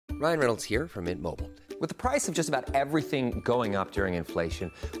Ryan Reynolds here from Mint Mobile. With the price of just about everything going up during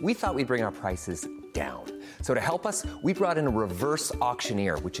inflation, we thought we'd bring our prices down. So to help us, we brought in a reverse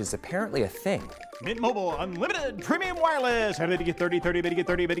auctioneer, which is apparently a thing. Mint Mobile Unlimited Premium Wireless. How to get 30, 30, bit to get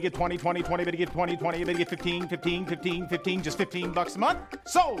 30, bit to get 20, 20, 20, bit to get 20, 20, bit to get 15, 15, 15, 15, just $15 a month?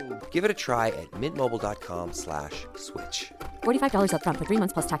 Sold! Give it a try at mintmobile.com/switch. $45 up front for 3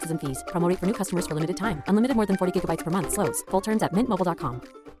 months plus taxes and fees. Promo rate for new customers for limited time. Unlimited more than 40 gigabytes per month. Slows full terms at mintmobile.com.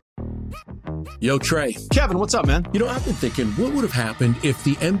 Yo, Trey. Kevin, what's up, man? You know, I've been thinking, what would have happened if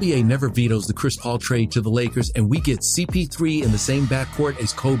the NBA never vetoes the Chris Paul trade to the Lakers and we get CP3 in the same backcourt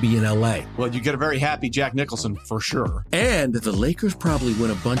as Kobe in LA? Well, you get a very happy Jack Nicholson, for sure. And the Lakers probably win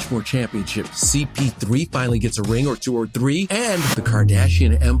a bunch more championships. CP3 finally gets a ring or 2 or 3, and the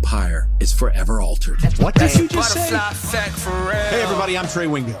Kardashian empire is forever altered. What did you just say? Hey, everybody, I'm Trey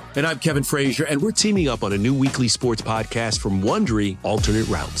Wingo. And I'm Kevin Frazier, and we're teaming up on a new weekly sports podcast from Wondery, Alternate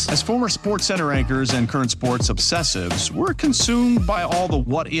Routes. As former Sports Center anchors and current sports obsessives, we're consumed by all the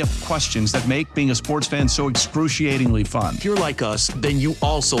what-if questions that make being a sports fan so excruciatingly fun. If you're like us, then you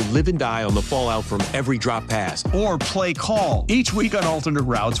also live and die on the fallout from every drop pass. Or play call. Each week on Alternate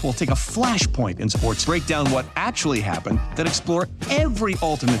Routes, we'll take a flashpoint in sports, break down what actually happened, then explore every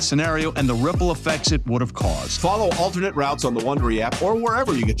alternate scenario and the ripple effects it would have caused. Follow Alternate Routes on the Wondery app or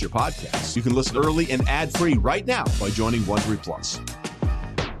wherever you get your podcasts. You can listen early and ad-free right now by joining Wondery Plus.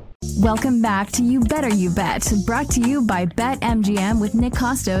 Welcome back to You Better You Bet, brought to you by BetMGM with Nick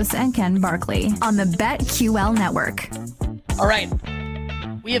Costos and Ken Barkley on the BetQL network. All right.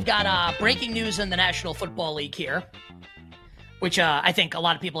 We have got breaking news in the National Football League here, which I think a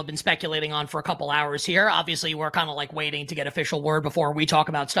lot of people have been speculating on for a couple hours here. Obviously, we're kind of like waiting to get official word before we talk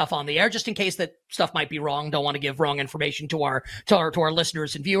about stuff on the air, just in case that stuff might be wrong. Don't want to give wrong information to our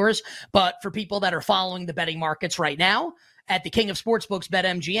listeners and viewers. But for people that are following the betting markets right now, at the King of Sportsbooks,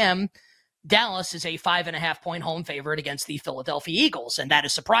 BetMGM, Dallas is a 5.5-point home favorite against the Philadelphia Eagles. And that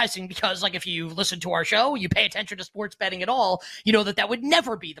is surprising because, like, if you listen to our show, you pay attention to sports betting at all, you know that would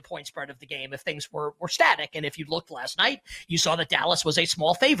never be the point spread of the game if things were static. And if you looked last night, you saw that Dallas was a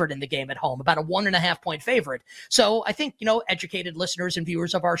small favorite in the game at home, about a 1.5-point favorite. So I think, educated listeners and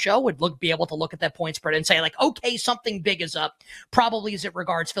viewers of our show would be able to look at that point spread and say, like, okay, something big is up, probably as it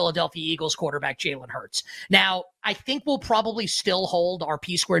regards Philadelphia Eagles quarterback Jalen Hurts. Now, I think we'll probably still hold our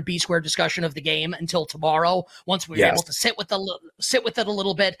P-squared, B-squared discussion of the game until tomorrow, once we're able to sit with it a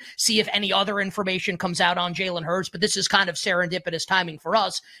little bit, see if any other information comes out on Jalen Hurts. But this is kind of serendipitous timing for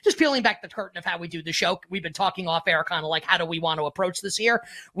us. Just peeling back the curtain of how we do the show. We've been talking off air, kind of like, how do we want to approach this here?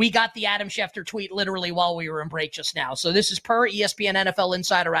 We got the Adam Schefter tweet literally while we were in break just now. So this is per ESPN NFL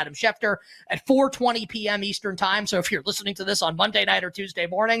insider Adam Schefter at 4:20 p.m. Eastern time. So if you're listening to this on Monday night or Tuesday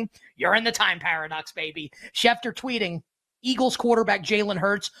morning, you're in the time paradox, baby. Schefter tweeting, Eagles quarterback Jalen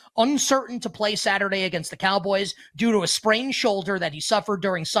Hurts uncertain to play Saturday against the Cowboys due to a sprained shoulder that he suffered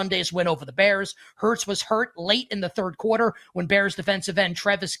during Sunday's win over the Bears. Hurts was hurt late in the third quarter when Bears defensive end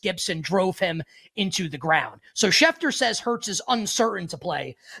Trevis Gibson drove him into the ground. So Schefter says Hurts is uncertain to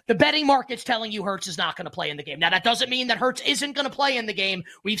play. The betting market's telling you Hurts is not going to play in the game. Now, that doesn't mean that Hurts isn't going to play in the game.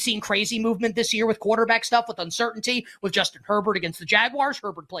 We've seen crazy movement this year with quarterback stuff, with uncertainty. With Justin Herbert against the Jaguars,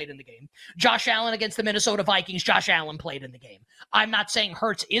 Herbert played in the game. Josh Allen against the Minnesota Vikings, Josh Allen played in the game. I'm not saying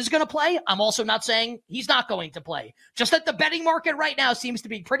Hurts is going to play. I'm also not saying he's not going to play. Just that the betting market right now seems to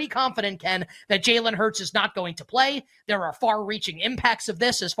be pretty confident, Ken, that Jalen Hurts is not going to play. There are far-reaching impacts of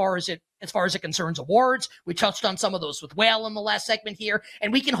this as far as it concerns awards. We touched on some of those with Whale in the last segment here,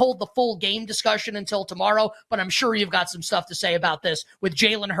 and we can hold the full game discussion until tomorrow, but I'm sure you've got some stuff to say about this with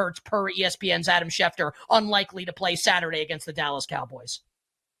Jalen Hurts, per ESPN's Adam Schefter, unlikely to play Saturday against the Dallas Cowboys.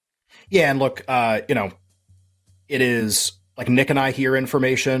 Yeah, and look, it is... like Nick and I hear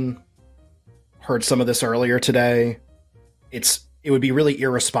information, heard some of this earlier today. It would be really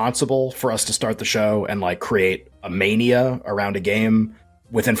irresponsible for us to start the show and like create a mania around a game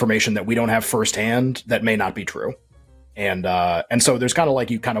with information that we don't have firsthand that may not be true. And so there's kind of like,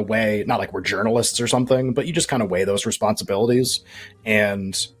 you kind of weigh, not like we're journalists or something, but you just kind of weigh those responsibilities.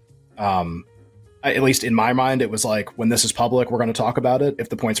 And at least in my mind, it was like, when this is public, we're going to talk about it. If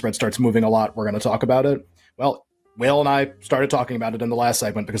the point spread starts moving a lot, we're going to talk about it. Well, Will and I started talking about it in the last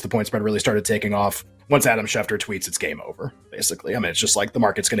segment because the point spread really started taking off. Once Adam Schefter tweets, it's game over, basically. I mean, it's just like the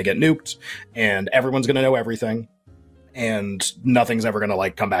market's going to get nuked and everyone's going to know everything and nothing's ever going to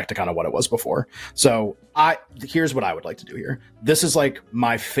like come back to kind of what it was before. So here's what I would like to do here. This is like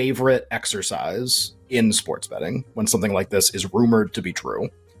my favorite exercise in sports betting when something like this is rumored to be true,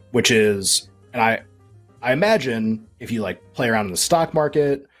 which is, and I imagine if you like play around in the stock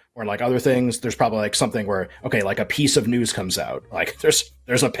market or like other things, there's probably like something where, okay, like a piece of news comes out, like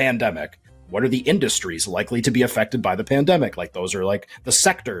there's a pandemic. What are the industries likely to be affected by the pandemic? Like those are like the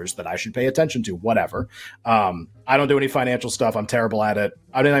sectors that I should pay attention to, whatever. I don't do any financial stuff. I'm terrible at it.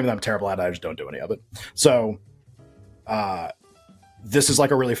 I don't even know I'm terrible at it. I just don't do any of it. So this is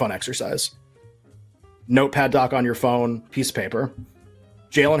like a really fun exercise. Notepad doc on your phone, piece of paper.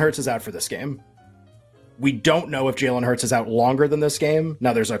 Jalen Hurts is out for this game. We don't know if Jalen Hurts is out longer than this game.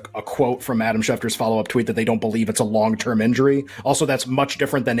 Now, there's a quote from Adam Schefter's follow-up tweet that they don't believe it's a long-term injury. Also, that's much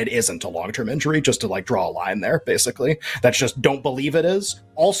different than it isn't a long-term injury, just to like draw a line there, basically. That's just don't believe it is.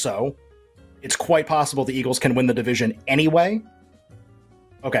 Also, it's quite possible the Eagles can win the division anyway.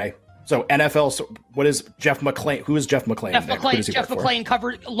 Okay, so NFL, so what is Jeff McClain? Who is Jeff McClain? Jeff McClain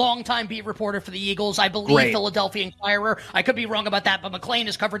covered, longtime beat reporter for the Eagles. I believe Great. Philadelphia Inquirer. I could be wrong about that, but McClain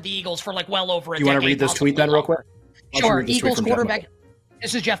has covered the Eagles for like well over a decade. You want to read this tweet then real quick? Sure. Eagles quarterback.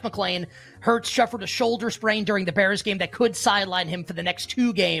 This is Jeff McClain. Hurts suffered a shoulder sprain during the Bears game that could sideline him for the next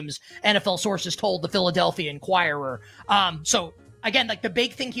 2 games, NFL sources told the Philadelphia Inquirer. So again, like the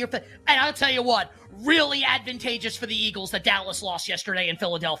big thing here, and I'll tell you what, really advantageous for the Eagles that Dallas lost yesterday and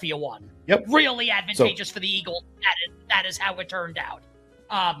Philadelphia won. Yep. Really advantageous for the Eagles. That is how it turned out.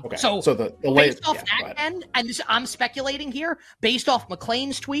 Okay. So the based off that, and I'm speculating here, based off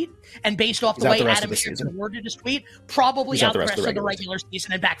McClain's tweet and based off the way Adam Schefter worded his tweet, probably out the rest of the regular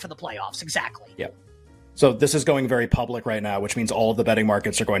season and back for the playoffs. Exactly. Yep. So this is going very public right now, which means all of the betting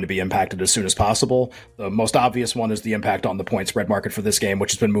markets are going to be impacted as soon as possible. The most obvious one is the impact on the point spread market for this game,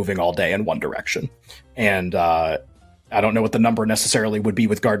 which has been moving all day in one direction. And I don't know what the number necessarily would be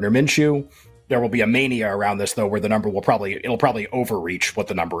with Gardner Minshew. There will be a mania around this, though, where the number will probably overreach what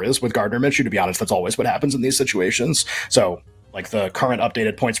the number is with Gardner Minshew. To be honest, that's always what happens in these situations. So, like, the current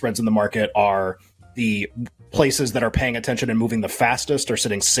updated point spreads in the market are the places that are paying attention and moving the fastest are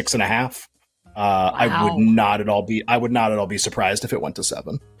sitting 6.5. Wow. I would not at all be surprised if it went to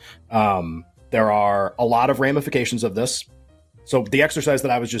 7. There are a lot of ramifications of this. So the exercise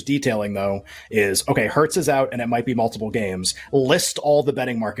that I was just detailing, though, is, okay, Hurts is out and it might be multiple games. List all the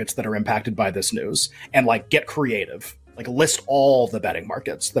betting markets that are impacted by this news and, like, get creative. Like, list all the betting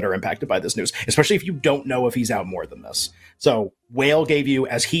markets that are impacted by this news, especially if you don't know if he's out more than this. So Whale gave you,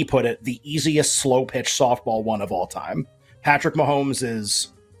 as he put it, the easiest slow pitch softball one of all time. Patrick Mahomes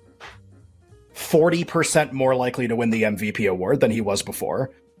is 40% more likely to win the MVP award than he was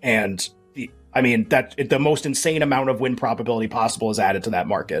before. And the most insane amount of win probability possible is added to that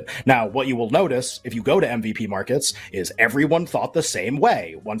market. Now, what you will notice if you go to MVP markets is everyone thought the same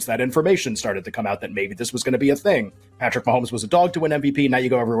way once that information started to come out that maybe this was going to be a thing. Patrick Mahomes was a dog to win MVP. Now you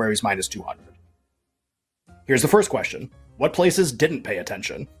go everywhere, he's minus 200. Here's the first question. What places didn't pay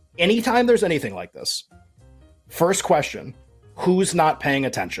attention? Anytime there's anything like this, first question, who's not paying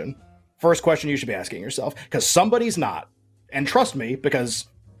attention? First question you should be asking yourself, because somebody's not. And trust me, because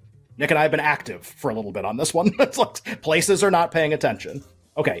Nick and I have been active for a little bit on this one. It's like places are not paying attention.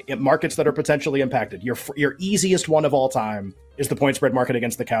 Okay, in markets that are potentially impacted, your easiest one of all time is the point spread market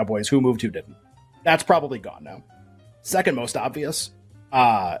against the Cowboys. Who moved, who didn't? That's probably gone now. Second most obvious,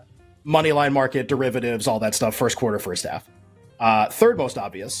 money line market, derivatives, all that stuff, first quarter, first half. Third most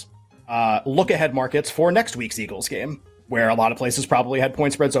obvious, look ahead markets for next week's Eagles game, where a lot of places probably had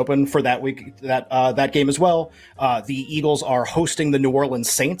point spreads open for that week, that game as well. The Eagles are hosting the New Orleans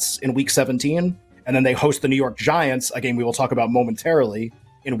Saints in week 17, and then they host the New York Giants, a game we will talk about momentarily,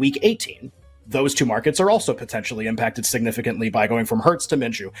 in week 18. Those two markets are also potentially impacted significantly by going from Hurts to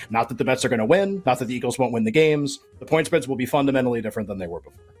Minshew. Not that the bets are going to win, not that the Eagles won't win the games. The point spreads will be fundamentally different than they were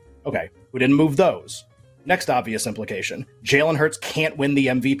before. Okay, we didn't move those. Next obvious implication, Jalen Hurts can't win the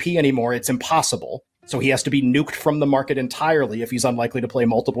MVP anymore. It's impossible. So he has to be nuked from the market entirely if he's unlikely to play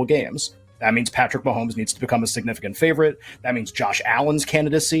multiple games. That means Patrick Mahomes needs to become a significant favorite. That means Josh Allen's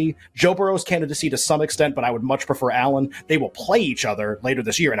candidacy, Joe Burrow's candidacy to some extent, but I would much prefer Allen. They will play each other later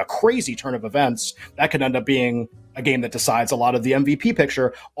this year in a crazy turn of events. That could end up being a game that decides a lot of the MVP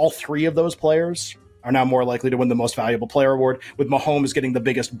picture. All 3 of those players are now more likely to win the most valuable player award. With Mahomes getting the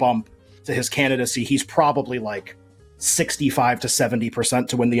biggest bump to his candidacy, he's probably like 65 to 70%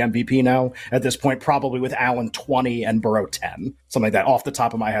 to win the MVP now at this point, probably with Allen 20 and Burrow 10, something like that. Off the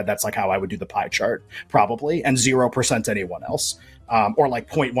top of my head, that's like how I would do the pie chart, probably, and 0% anyone else. Or like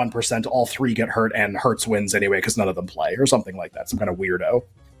 0.1%, all 3 get hurt and Hurts wins anyway because none of them play, or something like that, some kind of weirdo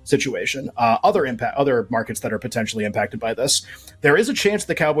situation. Other markets that are potentially impacted by this, there is a chance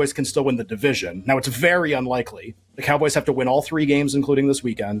the Cowboys can still win the division. Now, it's very unlikely. The Cowboys have to win all 3 games, including this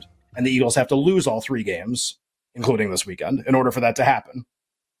weekend, and the Eagles have to lose all 3 games, including this weekend, in order for that to happen.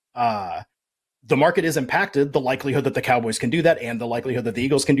 the market is impacted. The likelihood that the Cowboys can do that and the likelihood that the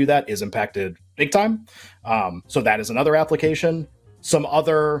Eagles can do that is impacted big time. So that is another application. Some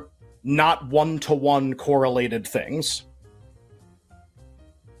other not one-to-one correlated things.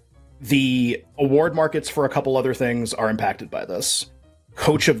 The award markets for a couple other things are impacted by this.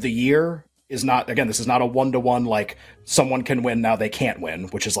 Coach of the year is not, again, this is not a one-to-one, like someone can win, now they can't win,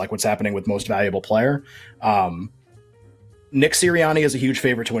 which is like what's happening with most valuable player. Nick Sirianni is a huge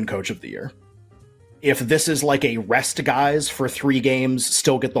favorite to win coach of the year. If this is like a rest guys for 3 games,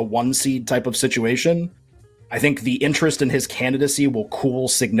 still get the 1 seed type of situation, I think the interest in his candidacy will cool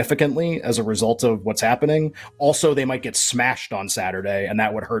significantly as a result of what's happening. Also, they might get smashed on Saturday, and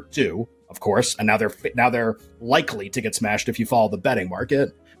that would hurt too, of course. And now they're likely to get smashed if you follow the betting market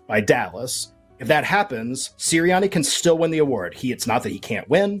by Dallas. If that happens, Sirianni can still win the award. It's not that he can't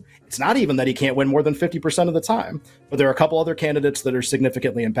win. It's not even that he can't win more than 50% of the time. But there are a couple other candidates that are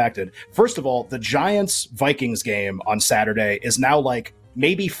significantly impacted. First of all, the Giants-Vikings game on Saturday is now like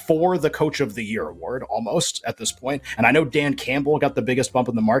maybe for the Coach of the Year award almost at this point. And I know Dan Campbell got the biggest bump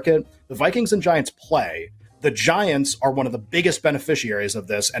in the market. The Vikings and Giants play. The Giants are one of the biggest beneficiaries of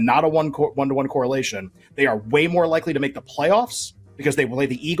this, and not a one-to-one correlation. They are way more likely to make the playoffs because they play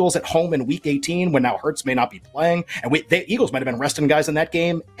the Eagles at home in Week 18 when now Hurts may not be playing. And the Eagles might have been resting guys in that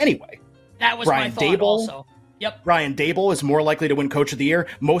game anyway. That was my thought also. Yep. Brian Dable is more likely to win Coach of the Year,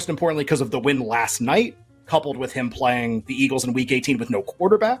 most importantly because of the win last night, coupled with him playing the Eagles in Week 18 with no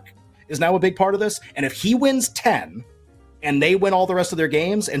quarterback, is now a big part of this. And if he wins 10 and they win all the rest of their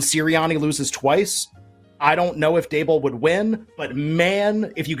games and Sirianni loses twice, I don't know if Dable would win, but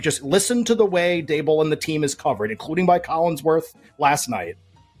man, if you could just listen to the way Dable and the team is covered, including by Collinsworth last night,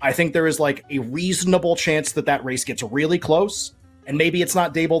 I think there is like a reasonable chance that that race gets really close. And maybe it's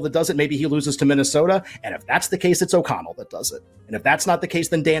not Dable that does it. Maybe he loses to Minnesota. And if that's the case, it's O'Connell that does it. And if that's not the case,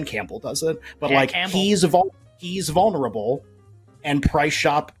 then Dan Campbell does it. But Dan like Campbell. He's vulnerable and price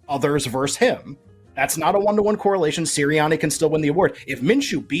shop others versus him. That's not a one-to-one correlation. Sirianni can still win the award. If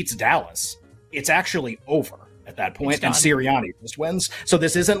Minshew beats Dallas, it's actually over at that point, and Sirianni just wins. So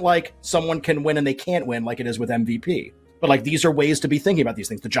this isn't like someone can win and they can't win like it is with MVP. But like these are ways to be thinking about these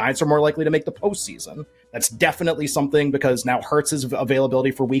things. The Giants are more likely to make the postseason. That's definitely something because now Hurts'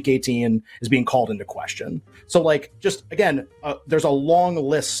 availability for Week 18 is being called into question. So like just again, there's a long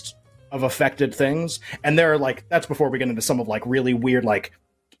list of affected things, and there are like that's before we get into some of like really weird like,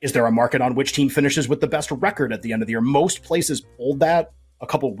 is there a market on which team finishes with the best record at the end of the year? Most places pulled that a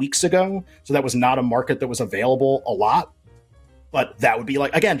couple weeks ago, so that was not a market that was available a lot. But that would be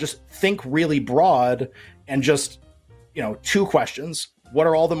like, again, just think really broad and just, you know, 2 questions. What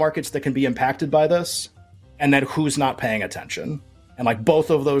are all the markets that can be impacted by this? And then who's not paying attention? And like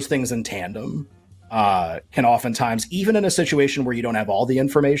both of those things in tandem can oftentimes, even in a situation where you don't have all the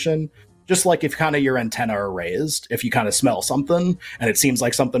information, just like if kind of your antenna are raised, if you kind of smell something and it seems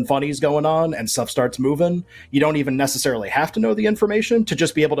like something funny is going on and stuff starts moving, you don't even necessarily have to know the information to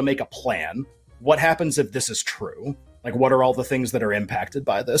just be able to make a plan. What happens if this is true? Like, what are all the things that are impacted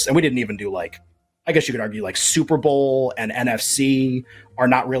by this? And we didn't even do like, I guess you could argue like Super Bowl and NFC are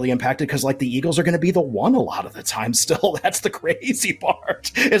not really impacted because like the Eagles are going to be the 1 a lot of the time still. That's the crazy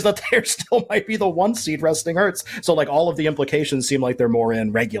part, is that there still might be the 1 seed resting Hurts. So like all of the implications seem like they're more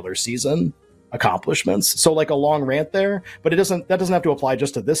in regular season accomplishments. So like a long rant there, but that doesn't have to apply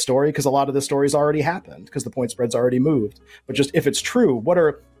just to this story because a lot of this story's already happened because the point spread's already moved. But just if it's true, what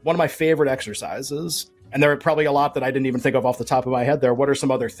are one of my favorite exercises, and there are probably a lot that I didn't even think of off the top of my head there, what are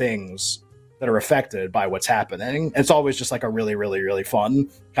some other things that are affected by what's happening? And it's always just like a really, really, really fun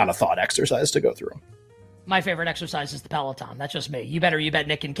kind of thought exercise to go through. My favorite exercise is the Peloton. That's just me. You bet,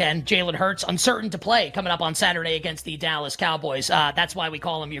 Nick and Ken. Jalen Hurts, uncertain to play, coming up on Saturday against the Dallas Cowboys. That's why we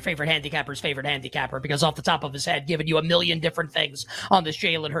call him your favorite handicapper's favorite handicapper, because off the top of his head, giving you a million different things on this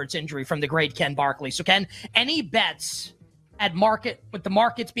Jalen Hurts injury from the great Ken Barkley. So, Ken, any bets at market, with the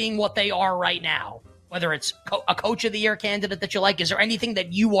markets being what they are right now, whether it's a Coach of the Year candidate that you like, is there anything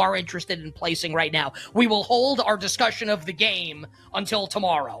that you are interested in placing right now? We will hold our discussion of the game until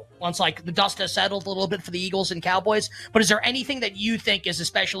tomorrow, once like the dust has settled a little bit for the Eagles and Cowboys. But is there anything that you think is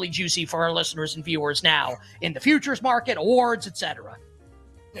especially juicy for our listeners and viewers now in the futures market, awards, etc.?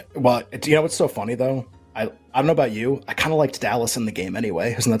 Well, you know what's so funny though? I don't know about you. I kind of liked Dallas in the game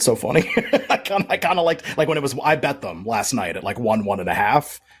anyway. Isn't that so funny? I kind of liked, like when it was, I bet them last night at like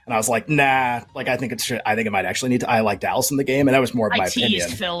 1.5. And I was like, nah, like I think it might actually need to, I like Dallas in the game. And that was more of my opinion.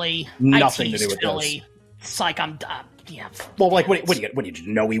 Philly. Nothing to do with Philly. this. It's like Yeah. Well, like, when did you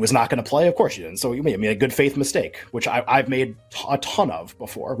know he was not going to play? Of course you didn't. So you made a good faith mistake, which I've made a ton of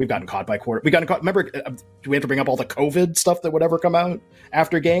before. We've gotten caught by quarter. Remember, do we have to bring up all the COVID stuff that would ever come out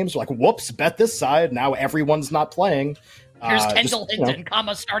after games? Like, whoops, bet this side. Now everyone's not playing. Here's Kendall Hinton,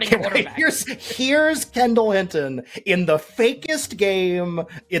 starting quarterback. Here's Kendall Hinton in the fakest game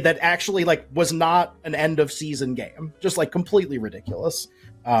that actually was not an end of season game. Just completely ridiculous.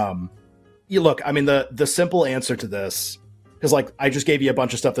 You look, I mean, the simple answer to this, because I just gave you a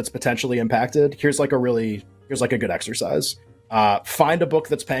bunch of stuff that's potentially impacted. Here's a good exercise. Find a book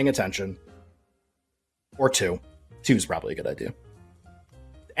that's paying attention, or two. Two is probably a good idea.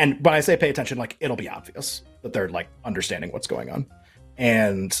 And when I say pay attention, it'll be obvious that they're understanding what's going on.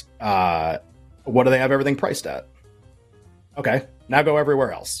 And what do they have everything priced at? Okay, now go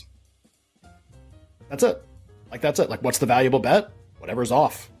everywhere else. That's it. That's it. What's the valuable bet? Whatever's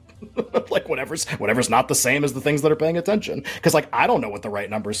off. whatever's not the same as the things that are paying attention. Because I don't know what the right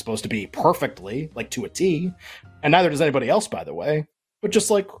number is supposed to be perfectly, to a T. And neither does anybody else, by the way. But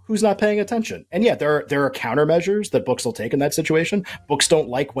just who's not paying attention? And yeah, there are countermeasures that books will take in that situation. Books don't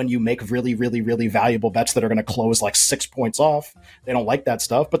like when you make really, really, really valuable bets that are going to close 6 points off. They don't like that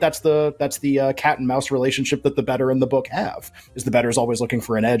stuff. But that's the cat and mouse relationship that the bettor and the book have. Is the bettor is always looking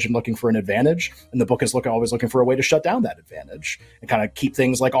for an edge and looking for an advantage, and the book is always looking for a way to shut down that advantage and kind of keep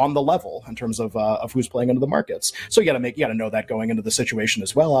things on the level in terms of who's playing into the markets. So you got to know that going into the situation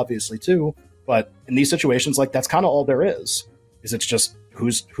as well, obviously too. But in these situations, that's kind of all there is. It's just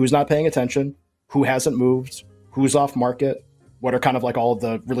who's not paying attention, who hasn't moved, who's off market, what are kind of all of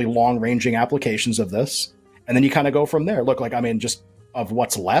the really long ranging applications of this. And then you kind of go from there. Look, just of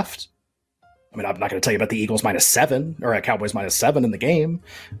what's left. I mean, I'm not going to tell you about the Eagles -7 or Cowboys -7 in the game.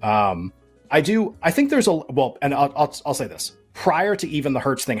 I think there's and I'll say this. Prior to even the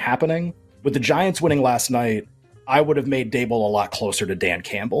Hurts thing happening, with the Giants winning last night, I would have made Dable a lot closer to Dan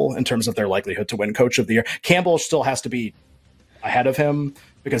Campbell in terms of their likelihood to win Coach of the Year. Campbell still has to be ahead of him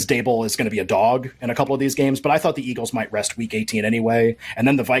because Dable is going to be a dog in a couple of these games, but I thought the Eagles might rest week 18 anyway. And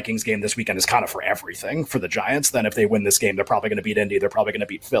then the Vikings game this weekend is kind of for everything for the Giants. Then if they win this game, they're probably going to beat Indy. They're probably going to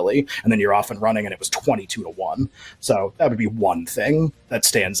beat Philly. And then you're off and running, and it was 22-1. So that would be one thing that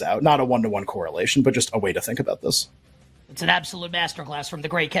stands out. Not a 1-to-1 correlation, but just a way to think about this. It's an absolute masterclass from the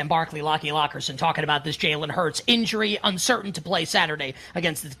great Ken Barkley, Lockie Lockerson, talking about this Jalen Hurts injury, uncertain to play Saturday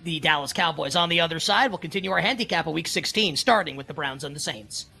against the Dallas Cowboys. On the other side, we'll continue our handicap of Week 16, starting with the Browns and the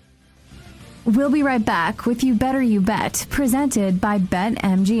Saints. We'll be right back with You Better You Bet, presented by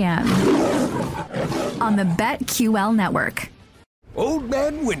BetMGM on the BetQL network. Old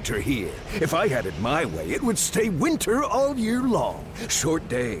Man Winter here. If I had it my way, it would stay winter all year long. Short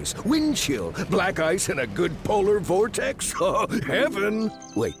days, wind chill, black ice, and a good polar vortex. Oh, heaven.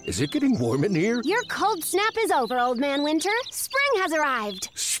 Wait, is it getting warm in here? Your cold snap is over, Old Man Winter. Spring has arrived.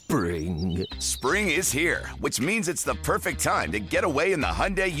 Spring. Spring is here, which means it's the perfect time to get away in the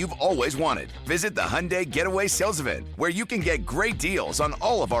Hyundai you've always wanted. Visit the Hyundai Getaway Sales Event, where you can get great deals on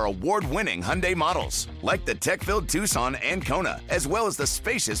all of our award-winning Hyundai models, like the tech-filled Tucson and Kona, as well as the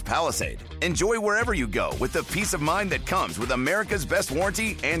spacious Palisade. Enjoy wherever you go with the peace of mind that comes with America's best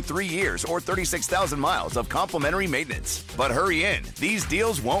warranty and 3 years or 36,000 miles of complimentary maintenance. But hurry in, these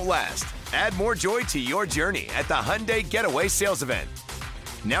deals won't last. Add more joy to your journey at the Hyundai Getaway Sales Event.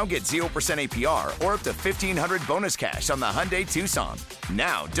 Now get 0% APR or up to $1,500 bonus cash on the Hyundai Tucson.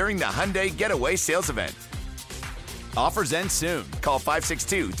 Now, during the Hyundai Getaway Sales Event. Offers end soon. Call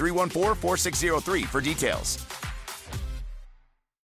 562-314-4603 for details.